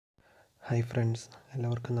Hi friends,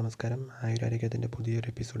 എല്ലാവർക്കും നമസ്കാരം. ആയുരാരോഗ്യത്തിൻ്റെ പുതിയൊരു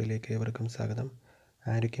എപ്പിസോഡിലേക്ക് ഏവർക്കും സ്വാഗതം.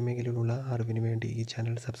 ആരോഗ്യമേഖലയിലുള്ള അറിവിന് വേണ്ടി ഈ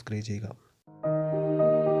ചാനൽ സബ്സ്ക്രൈബ് ചെയ്യുക.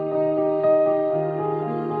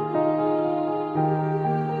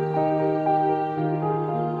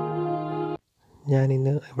 ഞാൻ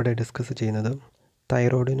ഇന്ന് ഇവിടെ ഡിസ്കസ് ചെയ്യുന്നത്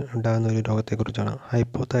തൈറോയിഡിന് ഉണ്ടാകുന്ന ഒരു രോഗത്തെക്കുറിച്ചാണ്.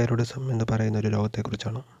 ഹൈപ്പോതൈറോയിഡിസം എന്ന് പറയുന്ന ഒരു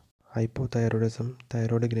രോഗത്തെക്കുറിച്ചാണ്. ഹൈപ്പോതൈറോയിഡിസം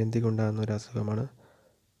തൈറോയ്ഡ് ഗ്രന്ഥിക്ക് ഉണ്ടാകുന്ന ഒരു അസുഖമാണ്.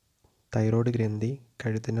 തൈറോയ്ഡ് ഗ്രന്ഥി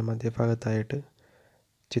കഴുത്തിൻ്റെ മധ്യഭാഗത്തായിട്ട്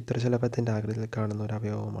ചിത്രശലഭത്തിൻ്റെ ആകൃതിയിൽ കാണുന്ന ഒരു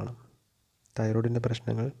അവയവമാണ്. തൈറോയിഡിൻ്റെ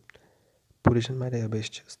പ്രശ്നങ്ങൾ പുരുഷന്മാരെ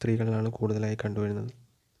അപേക്ഷിച്ച് സ്ത്രീകളിലാണ് കൂടുതലായി കണ്ടുവരുന്നത്.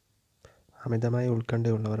 അമിതമായ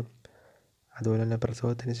ഉത്കണ്ഠയുള്ളവർ, അതുപോലെ തന്നെ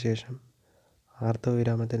പ്രസവത്തിന് ശേഷം,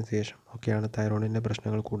 ആർത്തവവിരാമത്തിന് ശേഷം ഒക്കെയാണ് തൈറോയിഡിൻ്റെ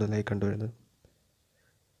പ്രശ്നങ്ങൾ കൂടുതലായി കണ്ടുവരുന്നത്.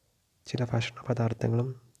 ചില ഭക്ഷണ പദാർത്ഥങ്ങളും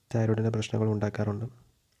തൈറോയിഡിൻ്റെ പ്രശ്നങ്ങൾ ഉണ്ടാക്കാറുണ്ട്.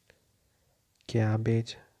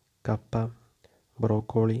 ക്യാബേജ്, കപ്പ,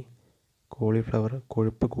 ബ്രോക്കോളി, കോളിഫ്ലവർ,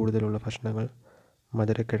 കൊഴുപ്പ് കൂടുതലുള്ള ഭക്ഷണങ്ങൾ,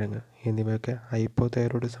 മധുരക്കിഴങ്ങ് എന്നിവയൊക്കെ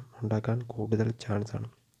ഹൈപ്പോതൈറോയിഡിസം ഉണ്ടാക്കാൻ കൂടുതൽ ചാൻസാണ്.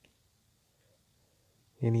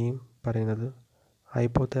 ഇനിയും പറയുന്നത്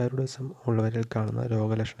ഹൈപ്പോതൈറോയിഡിസം ഉള്ളവരിൽ കാണുന്ന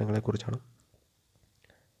രോഗലക്ഷണങ്ങളെക്കുറിച്ചാണ്.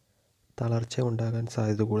 തളർച്ച ഉണ്ടാകാൻ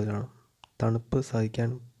സാധ്യത കൂടുതലാണ്. തണുപ്പ് സഹിക്കാൻ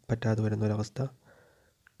പറ്റാതെ വരുന്നൊരവസ്ഥ,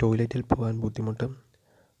 ടോയ്ലറ്റിൽ പോകാൻ ബുദ്ധിമുട്ട്,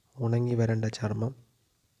 ഉണങ്ങി വരണ്ട ചർമ്മം,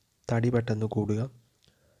 തടി പെട്ടെന്ന് കൂടുക,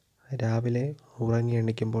 രാവിലെ ഉറങ്ങി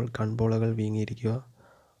എണീക്കുമ്പോൾ കൺപോളകൾ വീങ്ങിയിരിക്കുക,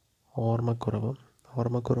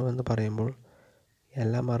 ഓർമ്മക്കുറവെന്ന് പറയുമ്പോൾ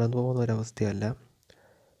എല്ലാം മറന്നു പോകുന്ന ഒരവസ്ഥയല്ല.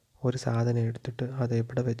 ഒരു സാധനം എടുത്തിട്ട് അത്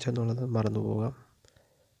എവിടെ വെച്ചെന്നുള്ളത് മറന്നു പോവുക,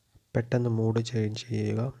 പെട്ടെന്ന് മൂഡ് ചേഞ്ച്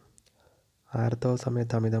ചെയ്യുക, ആർത്തവ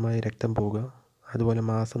സമയത്ത് അമിതമായി രക്തം പോവുക, അതുപോലെ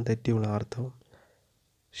മാസം തെറ്റിയുള്ള ആർത്തവം,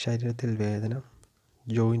 ശരീരത്തിൽ വേദന,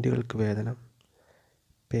 ജോയിൻറ്റുകൾക്ക് വേദന,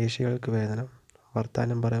 പേശികൾക്ക് വേദന,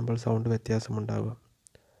 വർത്തമാനം പറയുമ്പോൾ സൗണ്ട് വ്യത്യാസമുണ്ടാവുക,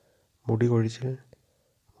 മുടി കൊഴിച്ചിൽ,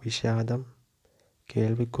 വിഷാദം,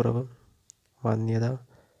 കേൾവിക്കുറവ്, വന്ധ്യത,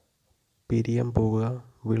 പിരിയം പോവുക,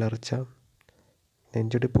 വിളർച്ച,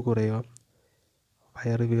 നെഞ്ചിടിപ്പ് കുറയുക,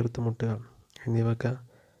 വയറ് വീർത്ത് മുട്ടുക എന്നിവയൊക്കെ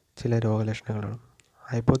ചില രോഗലക്ഷണങ്ങളാണ്.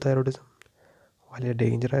 ഹൈപ്പോതൈറോയിഡിസം വലിയ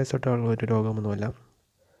ഡേഞ്ചറസ് ആയിട്ടുള്ള ഒരു രോഗമൊന്നുമല്ല.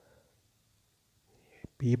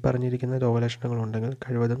 ഈ പറഞ്ഞിരിക്കുന്ന രോഗലക്ഷണങ്ങളുണ്ടെങ്കിൽ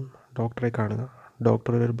കഴിവതും ഡോക്ടറെ കാണുക.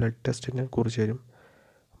 ഡോക്ടർ ഒരു ബ്ലഡ് ടെസ്റ്റിനെ കുറിച്ച് തരും.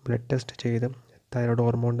 ബ്ലഡ് ടെസ്റ്റ് ചെയ്ത് തൈറോയ്ഡ്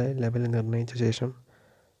ഹോർമോണിൻ്റെ ലെവൽ നിർണ്ണയിച്ച ശേഷം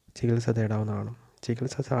ചികിത്സ തേടാവുന്നതാണ്.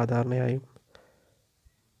 ചികിത്സ സാധാരണയായും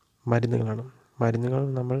മരുന്നുകളാണ്. മരുന്നുകൾ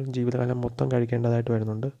നമ്മൾ ജീവിതകാലം മൊത്തം കഴിക്കേണ്ടതായിട്ട്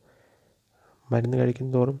വരുന്നുണ്ട്. മരുന്ന് കഴിക്കും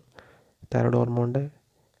തോറും തൈറോയ്ഡ് ഹോർമോണിൻ്റെ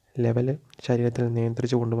ലെവല് ശരീരത്തിൽ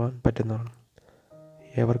നിയന്ത്രിച്ച് കൊണ്ടുപോകാൻ പറ്റുന്നതാണ്.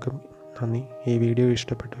 ഏവർക്കും നന്ദി. ഈ വീഡിയോ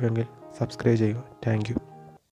ഇഷ്ടപ്പെട്ടുവെങ്കിൽ സബ്സ്ക്രൈബ് ചെയ്യുക. Thank you.